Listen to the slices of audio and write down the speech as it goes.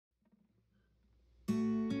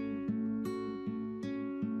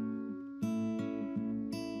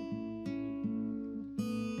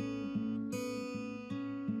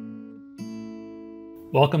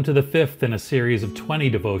Welcome to the fifth in a series of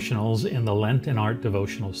 20 devotionals in the Lent and Art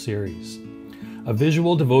Devotional series. A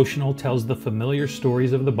visual devotional tells the familiar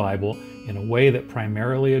stories of the Bible in a way that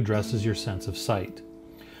primarily addresses your sense of sight.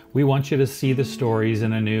 We want you to see the stories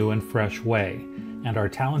in a new and fresh way, and our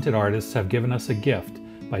talented artists have given us a gift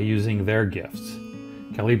by using their gifts.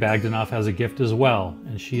 Kelly Bagdanoff has a gift as well,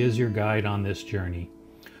 and she is your guide on this journey.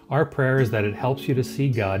 Our prayer is that it helps you to see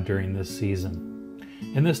God during this season.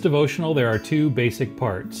 In this devotional, there are two basic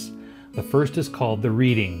parts. The first is called the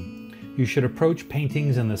reading. You should approach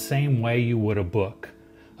paintings in the same way you would a book.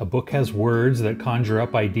 A book has words that conjure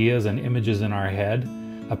up ideas and images in our head.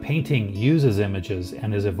 A painting uses images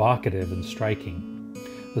and is evocative and striking.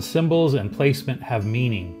 The symbols and placement have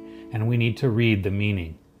meaning, and we need to read the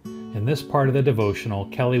meaning. In this part of the devotional,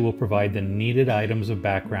 Kelly will provide the needed items of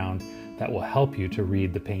background that will help you to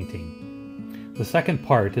read the painting. The second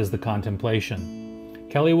part is the contemplation.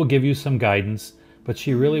 Kelly will give you some guidance, but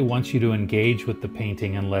she really wants you to engage with the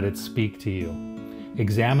painting and let it speak to you.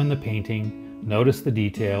 Examine the painting, notice the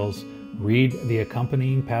details, read the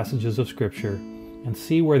accompanying passages of Scripture, and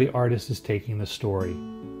see where the artist is taking the story.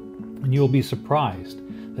 And you will be surprised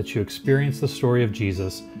that you experience the story of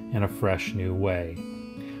Jesus in a fresh new way.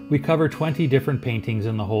 We cover 20 different paintings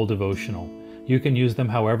in the whole devotional. You can use them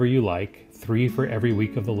however you like. 3 for every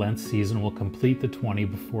week of the Lent season will complete the 20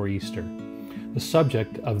 before Easter. The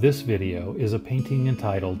subject of this video is a painting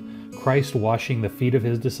entitled Christ Washing the Feet of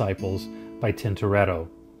His Disciples by Tintoretto.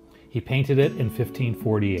 He painted it in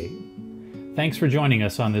 1548. Thanks for joining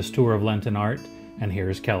us on this tour of Lenten art, and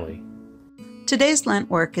here's Kelly. Today's Lent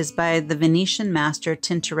work is by the Venetian master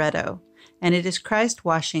Tintoretto, and it is Christ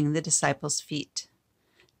washing the disciples' feet.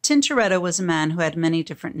 Tintoretto was a man who had many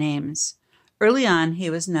different names. Early on, he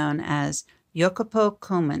was known as Jacopo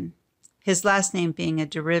Cumin, his last name being a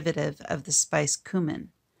derivative of the spice cumin.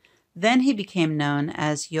 Then he became known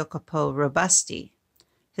as Jacopo Robusti.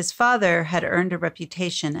 His father had earned a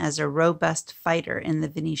reputation as a robust fighter in the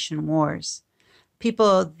Venetian wars.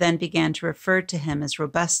 People then began to refer to him as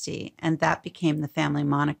Robusti, and that became the family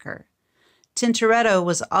moniker. Tintoretto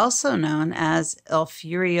was also known as Il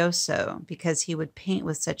Furioso because he would paint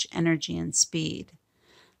with such energy and speed.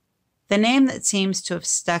 The name that seems to have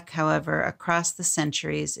stuck, however, across the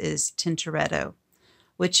centuries is Tintoretto,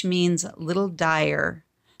 which means little dyer.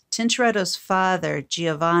 Tintoretto's father,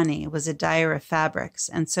 Giovanni, was a dyer of fabrics,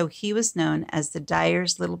 and so he was known as the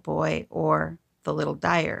dyer's little boy or the little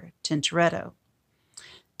dyer, Tintoretto.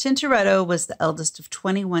 Tintoretto was the eldest of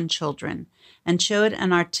 21 children and showed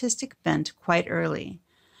an artistic bent quite early,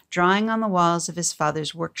 drawing on the walls of his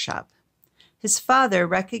father's workshop. His father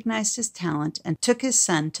recognized his talent and took his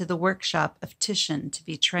son to the workshop of Titian to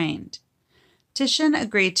be trained. Titian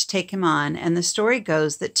agreed to take him on, and the story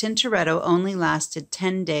goes that Tintoretto only lasted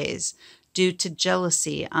 10 days due to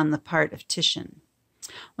jealousy on the part of Titian.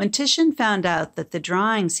 When Titian found out that the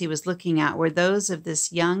drawings he was looking at were those of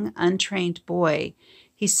this young, untrained boy,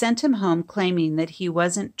 he sent him home claiming that he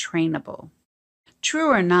wasn't trainable.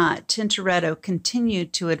 True or not, Tintoretto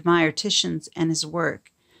continued to admire Titian and his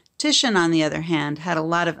work. Titian, on the other hand, had a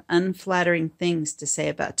lot of unflattering things to say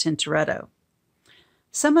about Tintoretto.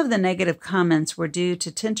 Some of the negative comments were due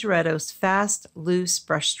to Tintoretto's fast, loose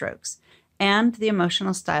brushstrokes and the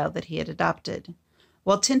emotional style that he had adopted.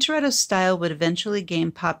 While Tintoretto's style would eventually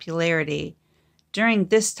gain popularity, during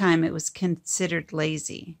this time it was considered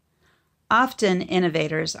lazy. Often,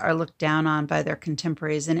 innovators are looked down on by their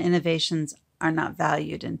contemporaries, and innovations are not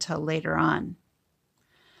valued until later on.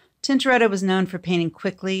 Tintoretto was known for painting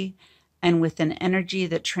quickly and with an energy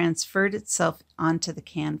that transferred itself onto the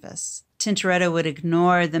canvas. Tintoretto would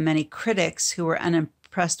ignore the many critics who were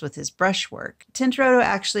unimpressed with his brushwork. Tintoretto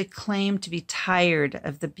actually claimed to be tired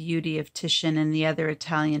of the beauty of Titian and the other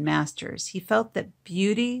Italian masters. He felt that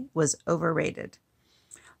beauty was overrated.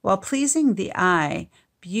 While pleasing the eye,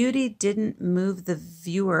 beauty didn't move the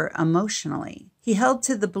viewer emotionally. He held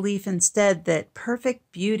to the belief instead that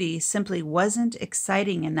perfect beauty simply wasn't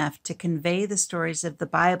exciting enough to convey the stories of the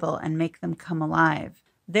Bible and make them come alive.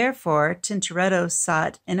 Therefore, Tintoretto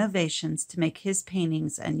sought innovations to make his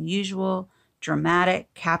paintings unusual,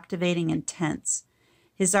 dramatic, captivating, and tense.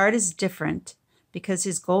 His art is different because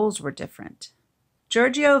his goals were different.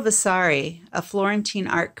 Giorgio Vasari, a Florentine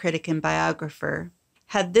art critic and biographer,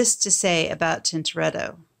 had this to say about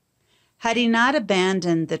Tintoretto. Had he not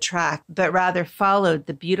abandoned the track, but rather followed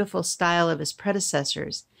the beautiful style of his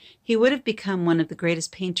predecessors, he would have become one of the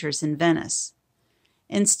greatest painters in Venice.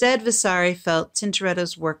 Instead, Vasari felt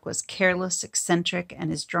Tintoretto's work was careless, eccentric,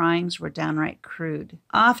 and his drawings were downright crude.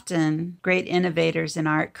 Often, great innovators in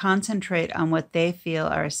art concentrate on what they feel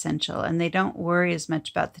are essential, and they don't worry as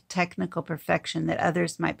much about the technical perfection that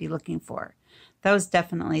others might be looking for. That was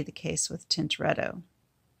definitely the case with Tintoretto.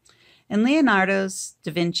 In Leonardo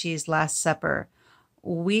da Vinci's Last Supper,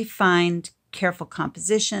 we find careful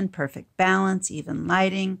composition, perfect balance, even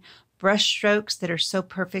lighting, brush strokes that are so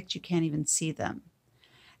perfect you can't even see them.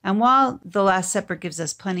 And while The Last Supper gives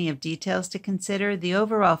us plenty of details to consider, the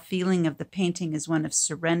overall feeling of the painting is one of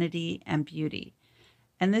serenity and beauty.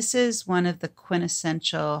 And this is one of the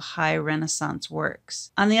quintessential high Renaissance works.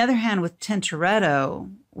 On the other hand, with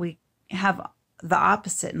Tintoretto, we have the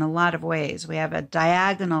opposite in a lot of ways. We have a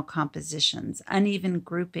diagonal compositions, uneven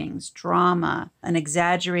groupings, drama, an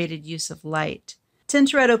exaggerated use of light.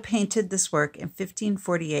 Tintoretto painted this work in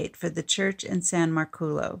 1548 for the church in San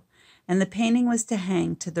Marculo, and the painting was to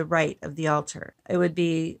hang to the right of the altar. It would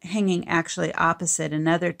be hanging actually opposite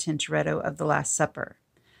another Tintoretto of the Last Supper.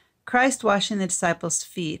 Christ washing the disciples'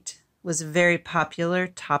 feet was a very popular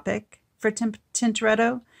topic for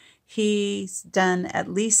Tintoretto. He's done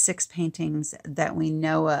at least 6 paintings that we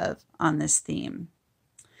know of on this theme.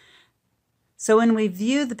 So when we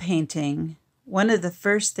view the painting, one of the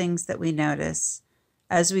first things that we notice,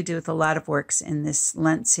 as we do with a lot of works in this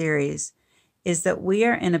Lent series, is that we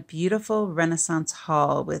are in a beautiful Renaissance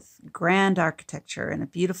hall with grand architecture and a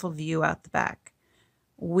beautiful view out the back.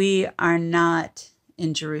 We are not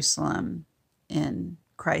in Jerusalem in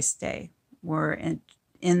Christ's day. We're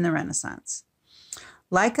in the Renaissance.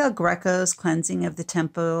 Like El Greco's cleansing of the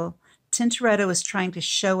temple, Tintoretto is trying to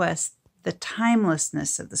show us the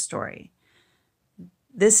timelessness of the story.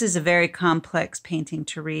 This is a very complex painting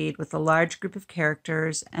to read with a large group of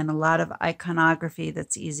characters and a lot of iconography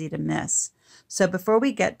that's easy to miss. So before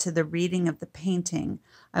we get to the reading of the painting,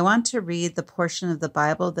 I want to read the portion of the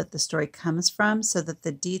Bible that the story comes from so that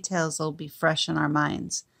the details will be fresh in our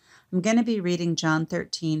minds. I'm going to be reading John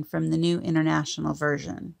 13 from the New International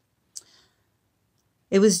Version.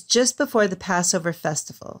 It was just before the Passover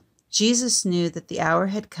festival. Jesus knew that the hour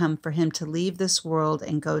had come for him to leave this world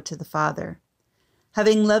and go to the Father.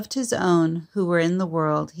 Having loved his own who were in the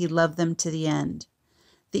world, he loved them to the end.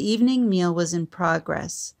 The evening meal was in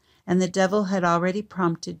progress, and the devil had already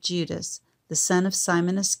prompted Judas, the son of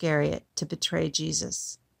Simon Iscariot, to betray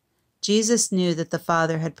Jesus. Jesus knew that the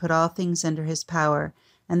Father had put all things under his power,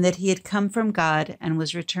 and that he had come from God and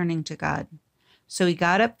was returning to God. So he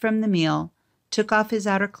got up from the meal, took off his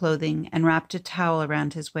outer clothing, and wrapped a towel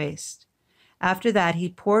around his waist. After that, he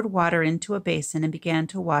poured water into a basin and began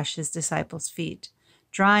to wash his disciples' feet,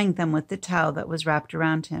 drying them with the towel that was wrapped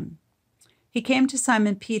around him. He came to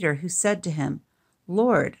Simon Peter, who said to him,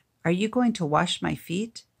 "Lord, are you going to wash my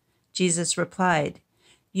feet?" Jesus replied,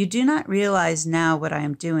 "You do not realize now what I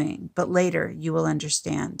am doing, but later you will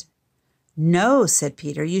understand." "No," said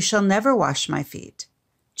Peter, "you shall never wash my feet."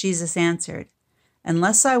 Jesus answered,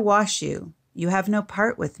 "Unless I wash you, you have no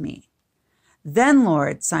part with me." "Then,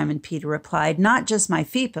 Lord," Simon Peter replied, "not just my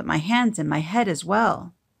feet, but my hands and my head as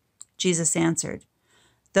well." Jesus answered,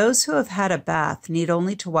 "Those who have had a bath need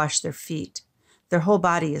only to wash their feet. Their whole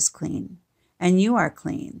body is clean. And you are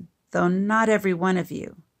clean, though not every one of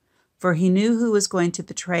you." For he knew who was going to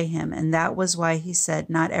betray him, and that was why he said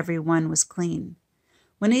not every one was clean.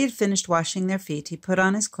 When he had finished washing their feet, he put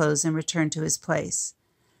on his clothes and returned to his place.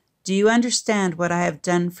 "Do you understand what I have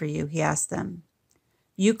done for you?" he asked them.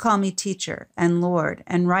 "You call me teacher and Lord,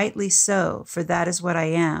 and rightly so, for that is what I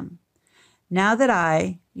am. Now that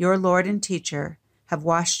I, your Lord and teacher, have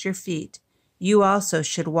washed your feet, you also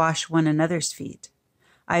should wash one another's feet.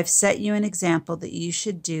 I have set you an example that you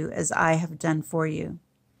should do as I have done for you.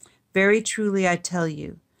 Very truly I tell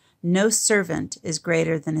you, no servant is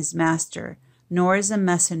greater than his master, nor is a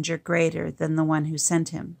messenger greater than the one who sent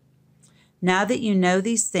him. Now that you know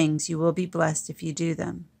these things, you will be blessed if you do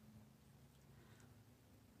them."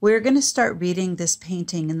 We're going to start reading this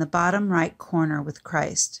painting in the bottom right corner with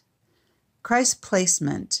Christ. Christ's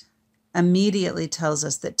placement immediately tells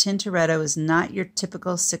us that Tintoretto is not your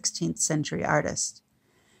typical 16th century artist.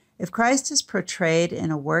 If Christ is portrayed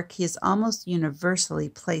in a work, he is almost universally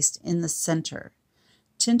placed in the center.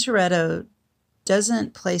 Tintoretto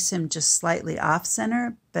doesn't place him just slightly off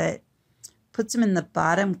center, but puts him in the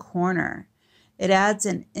bottom corner. It adds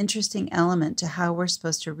an interesting element to how we're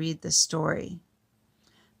supposed to read this story.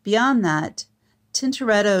 Beyond that,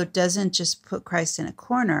 Tintoretto doesn't just put Christ in a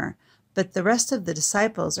corner, but the rest of the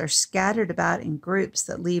disciples are scattered about in groups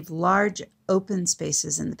that leave large open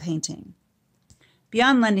spaces in the painting.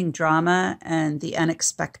 Beyond lending drama and the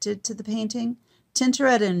unexpected to the painting,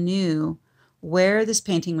 Tintoretto knew where this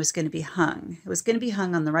painting was going to be hung. It was going to be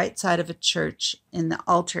hung on the right side of a church in the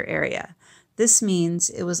altar area. This means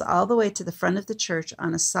it was all the way to the front of the church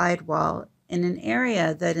on a side wall in an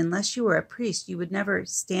area that, unless you were a priest, you would never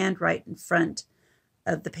stand right in front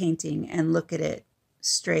of the painting and look at it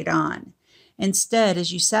straight on. Instead,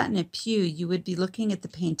 as you sat in a pew, you would be looking at the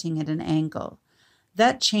painting at an angle.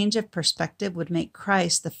 That change of perspective would make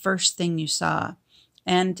Christ the first thing you saw,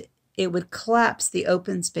 and it would collapse the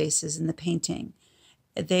open spaces in the painting.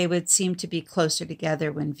 They would seem to be closer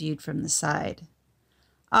together when viewed from the side.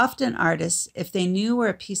 Often artists, if they knew where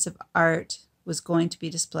a piece of art was going to be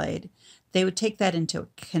displayed, they would take that into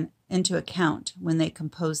account when they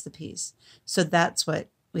composed the piece. So that's what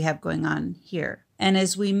we have going on here. And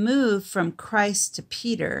as we move from Christ to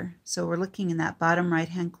Peter, so we're looking in that bottom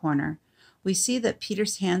right-hand corner, we see that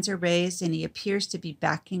Peter's hands are raised and he appears to be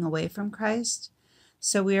backing away from Christ.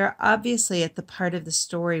 So we are obviously at the part of the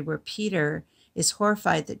story where Peter is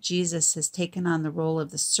horrified that Jesus has taken on the role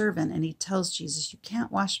of the servant, and he tells Jesus, "You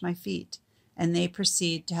can't wash my feet." And they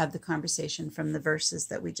proceed to have the conversation from the verses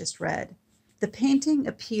that we just read. The painting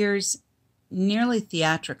appears nearly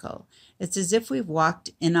theatrical. It's as if we've walked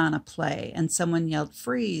in on a play and someone yelled,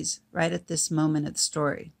 "Freeze," right at this moment of the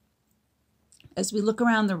story. As we look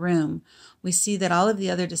around the room, we see that all of the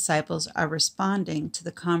other disciples are responding to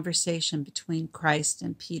the conversation between Christ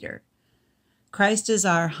and Peter. Christ is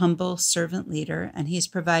our humble servant leader, and he's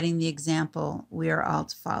providing the example we are all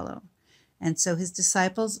to follow. And so his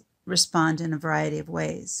disciples respond in a variety of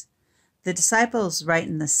ways. The disciples right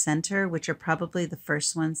in the center, which are probably the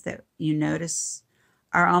first ones that you notice,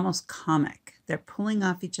 are almost comic. They're pulling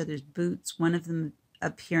off each other's boots, one of them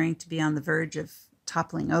appearing to be on the verge of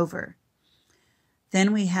toppling over.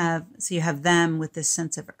 Then you have them with this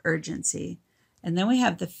sense of urgency. And then we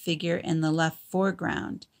have the figure in the left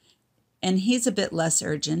foreground. And he's a bit less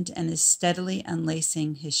urgent and is steadily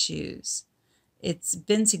unlacing his shoes. It's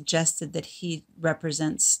been suggested that he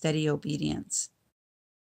represents steady obedience.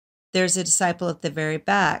 There's a disciple at the very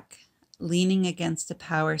back, leaning against a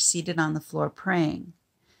power, seated on the floor praying.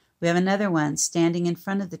 We have another one standing in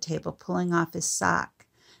front of the table, pulling off his sock.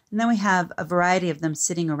 And then we have a variety of them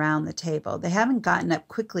sitting around the table. They haven't gotten up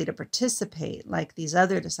quickly to participate like these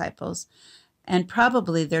other disciples, and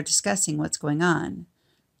probably they're discussing what's going on.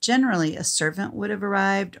 Generally, a servant would have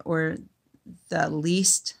arrived, or the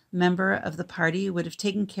least member of the party would have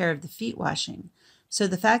taken care of the feet washing. So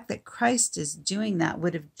the fact that Christ is doing that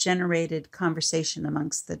would have generated conversation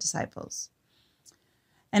amongst the disciples.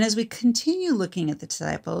 And as we continue looking at the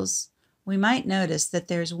disciples, we might notice that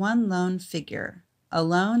there's one lone figure,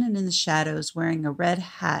 alone and in the shadows, wearing a red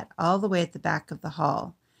hat all the way at the back of the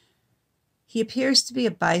hall. He appears to be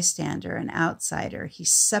a bystander, an outsider.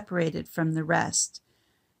 He's separated from the rest.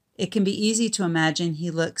 It can be easy to imagine he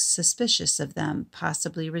looks suspicious of them,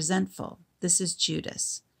 possibly resentful. This is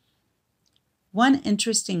Judas. One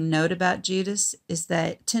interesting note about Judas is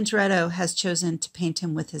that Tintoretto has chosen to paint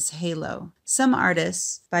him with his halo. Some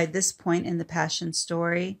artists, by this point in the Passion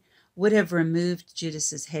story, would have removed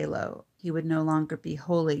Judas's halo. He would no longer be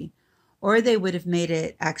holy, or they would have made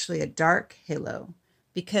it actually a dark halo,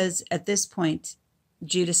 because at this point,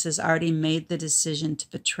 Judas has already made the decision to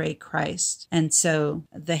betray Christ, and so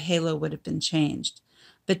the halo would have been changed.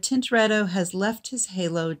 But Tintoretto has left his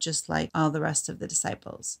halo just like all the rest of the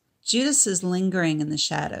disciples. Judas is lingering in the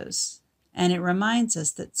shadows, and it reminds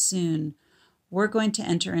us that soon we're going to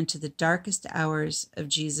enter into the darkest hours of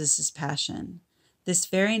Jesus' passion. This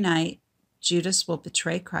very night, Judas will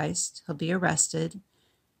betray Christ, he'll be arrested,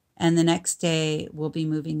 and the next day we'll be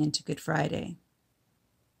moving into Good Friday.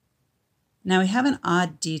 Now we have an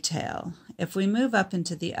odd detail. If we move up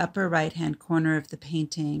into the upper right-hand corner of the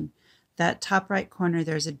painting, that top right corner,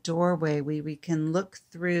 there's a doorway where we can look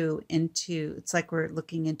through into, it's like we're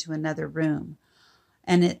looking into another room.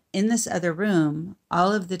 And in this other room,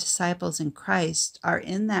 all of the disciples in Christ are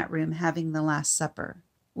in that room having the Last Supper.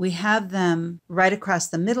 We have them right across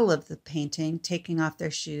the middle of the painting, taking off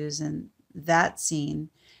their shoes, and that scene,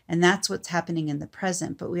 and that's what's happening in the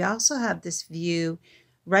present. But we also have this view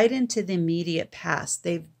right into the immediate past.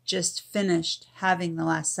 They've just finished having the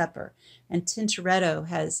Last Supper, and Tintoretto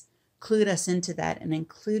has clued us into that and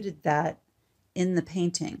included that in the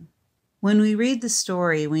painting. When we read the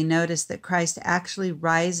story, we notice that Christ actually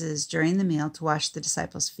rises during the meal to wash the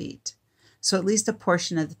disciples' feet. So at least a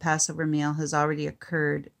portion of the Passover meal has already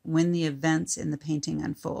occurred when the events in the painting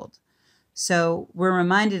unfold. So we're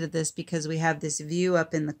reminded of this because we have this view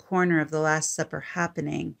up in the corner of the Last Supper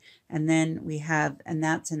happening, and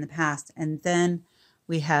that's in the past, and then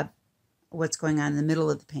we have what's going on in the middle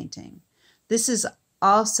of the painting. This is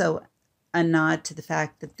also a nod to the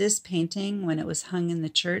fact that this painting, when it was hung in the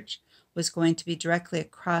church, was going to be directly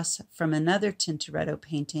across from another Tintoretto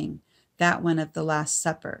painting, that one of the Last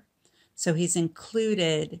Supper. So he's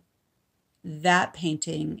included that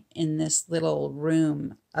painting in this little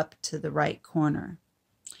room up to the right corner.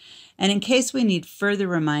 And in case we need further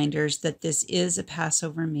reminders that this is a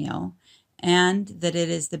Passover meal and that it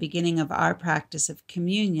is the beginning of our practice of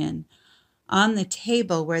communion, on the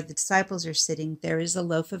table where the disciples are sitting, there is a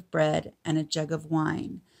loaf of bread and a jug of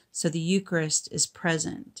wine. So the Eucharist is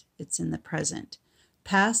present. It's in the present.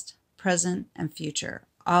 Past, present, and future.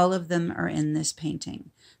 All of them are in this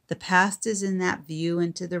painting. The past is in that view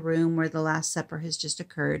into the room where the Last Supper has just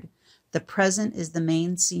occurred. The present is the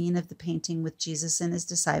main scene of the painting with Jesus and his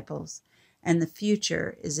disciples, and the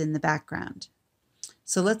future is in the background.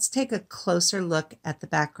 So let's take a closer look at the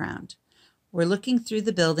background. We're looking through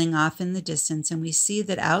the building off in the distance, and we see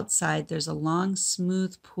that outside there's a long,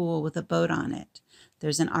 smooth pool with a boat on it.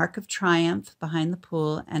 There's an Ark of Triumph behind the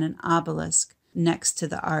pool and an obelisk next to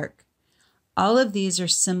the ark. All of these are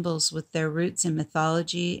symbols with their roots in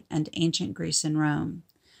mythology and ancient Greece and Rome.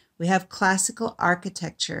 We have classical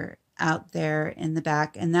architecture out there in the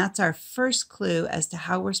back, and that's our first clue as to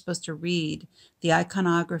how we're supposed to read the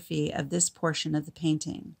iconography of this portion of the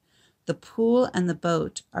painting. The pool and the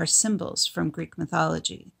boat are symbols from Greek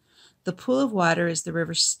mythology. The pool of water is the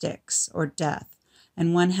river Styx, or death,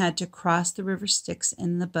 and one had to cross the river Styx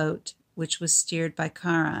in the boat, which was steered by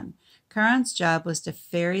Charon. Charon's job was to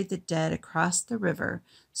ferry the dead across the river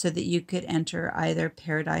so that you could enter either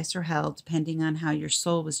paradise or hell, depending on how your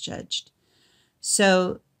soul was judged.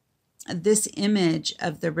 So this image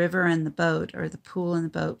of the river and the boat, or the pool and the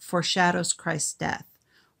boat, foreshadows Christ's death.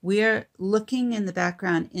 We are looking in the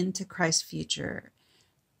background into Christ's future.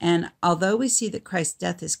 And although we see that Christ's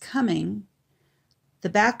death is coming, the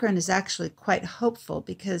background is actually quite hopeful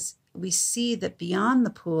because we see that beyond the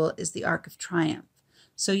pool is the Ark of Triumph.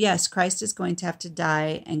 So yes, Christ is going to have to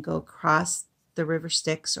die and go across the river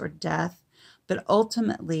Styx, or death, but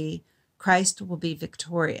ultimately Christ will be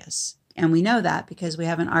victorious. And we know that because we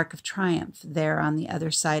have an Ark of Triumph there on the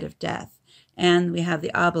other side of death. And we have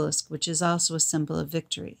the obelisk, which is also a symbol of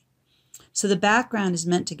victory. So the background is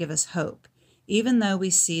meant to give us hope. Even though we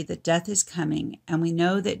see that death is coming and we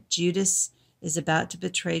know that Judas is about to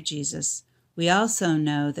betray Jesus, we also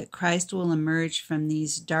know that Christ will emerge from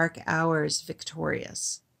these dark hours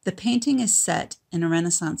victorious. The painting is set in a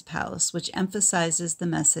Renaissance palace, which emphasizes the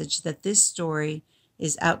message that this story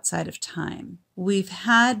is outside of time. We've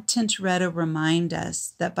had Tintoretto remind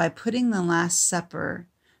us that by putting the Last Supper,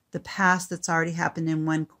 the past that's already happened in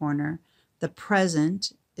one corner, the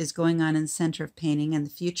present is going on in the center of painting, and the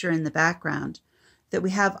future in the background, that we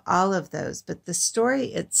have all of those. But the story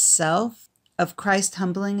itself of Christ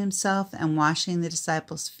humbling himself and washing the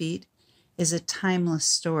disciples' feet is a timeless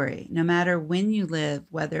story. No matter when you live,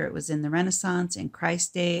 whether it was in the Renaissance, in Christ's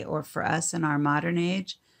day, or for us in our modern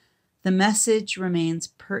age, the message remains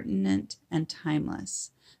pertinent and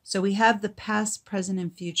timeless. So we have the past, present,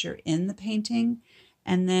 and future in the painting.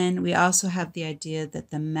 And then we also have the idea that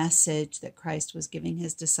the message that Christ was giving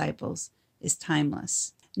his disciples is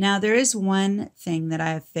timeless. Now, there is one thing that I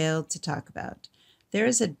have failed to talk about. There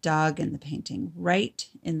is a dog in the painting right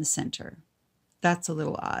in the center. That's a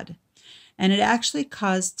little odd. And it actually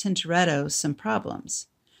caused Tintoretto some problems.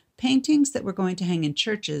 Paintings that were going to hang in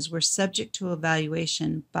churches were subject to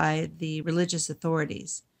evaluation by the religious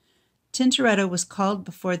authorities. Tintoretto was called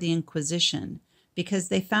before the Inquisition because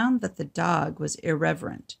they found that the dog was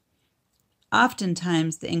irreverent.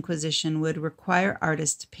 Oftentimes, the Inquisition would require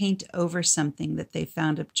artists to paint over something that they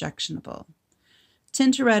found objectionable.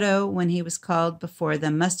 Tintoretto, when he was called before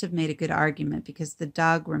them, must have made a good argument because the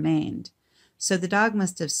dog remained. So the dog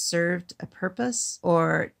must have served a purpose,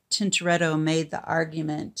 or Tintoretto made the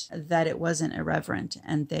argument that it wasn't irreverent,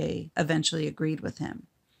 and they eventually agreed with him.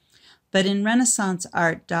 But in Renaissance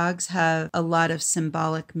art, dogs have a lot of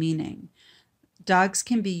symbolic meaning. Dogs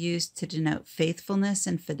can be used to denote faithfulness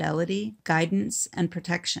and fidelity, guidance and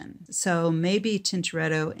protection. So maybe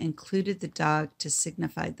Tintoretto included the dog to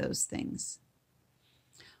signify those things.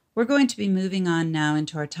 We're going to be moving on now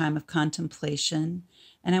into our time of contemplation,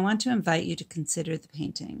 and I want to invite you to consider the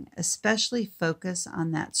painting, especially focus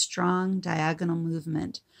on that strong diagonal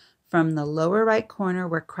movement from the lower right corner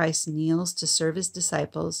where Christ kneels to serve his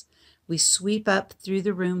disciples. We sweep up through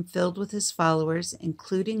the room filled with his followers,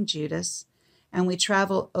 including Judas, and we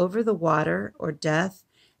travel over the water, or death,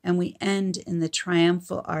 and we end in the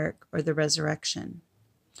triumphal ark, or the resurrection.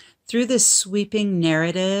 Through this sweeping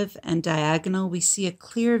narrative and diagonal, we see a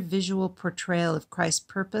clear visual portrayal of Christ's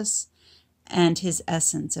purpose and his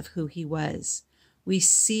essence of who he was. We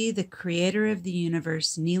see the creator of the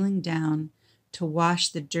universe kneeling down to wash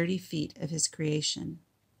the dirty feet of his creation.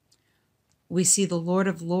 We see the Lord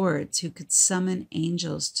of Lords who could summon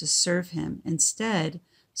angels to serve him, instead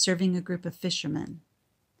serving a group of fishermen.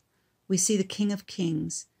 We see the King of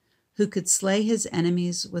Kings who could slay his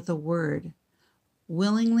enemies with a word,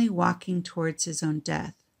 willingly walking towards his own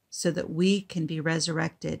death so that we can be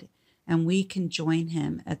resurrected and we can join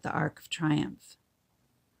him at the Ark of Triumph.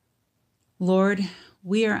 Lord,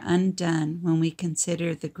 we are undone when we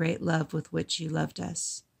consider the great love with which you loved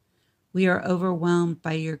us. We are overwhelmed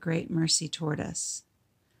by your great mercy toward us.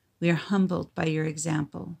 We are humbled by your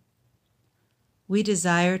example. We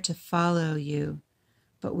desire to follow you,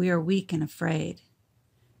 but we are weak and afraid.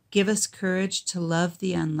 Give us courage to love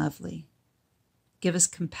the unlovely. Give us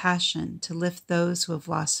compassion to lift those who have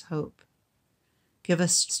lost hope. Give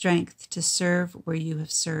us strength to serve where you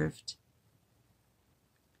have served.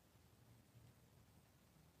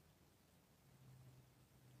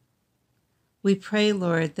 We pray,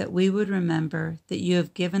 Lord, that we would remember that you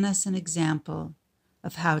have given us an example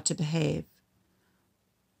of how to behave.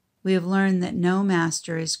 We have learned that no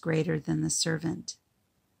master is greater than the servant,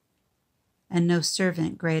 and no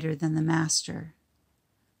servant greater than the master.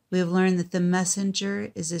 We have learned that the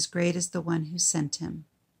messenger is as great as the one who sent him.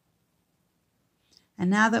 And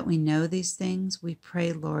now that we know these things, we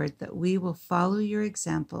pray, Lord, that we will follow your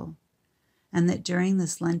example, and that during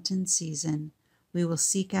this Lenten season, we will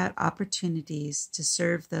seek out opportunities to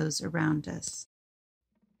serve those around us.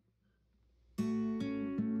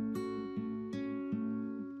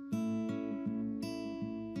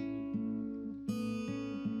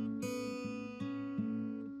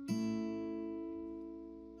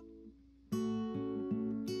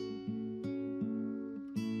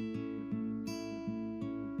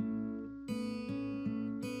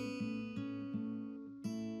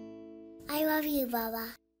 I love you,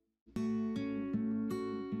 Baba.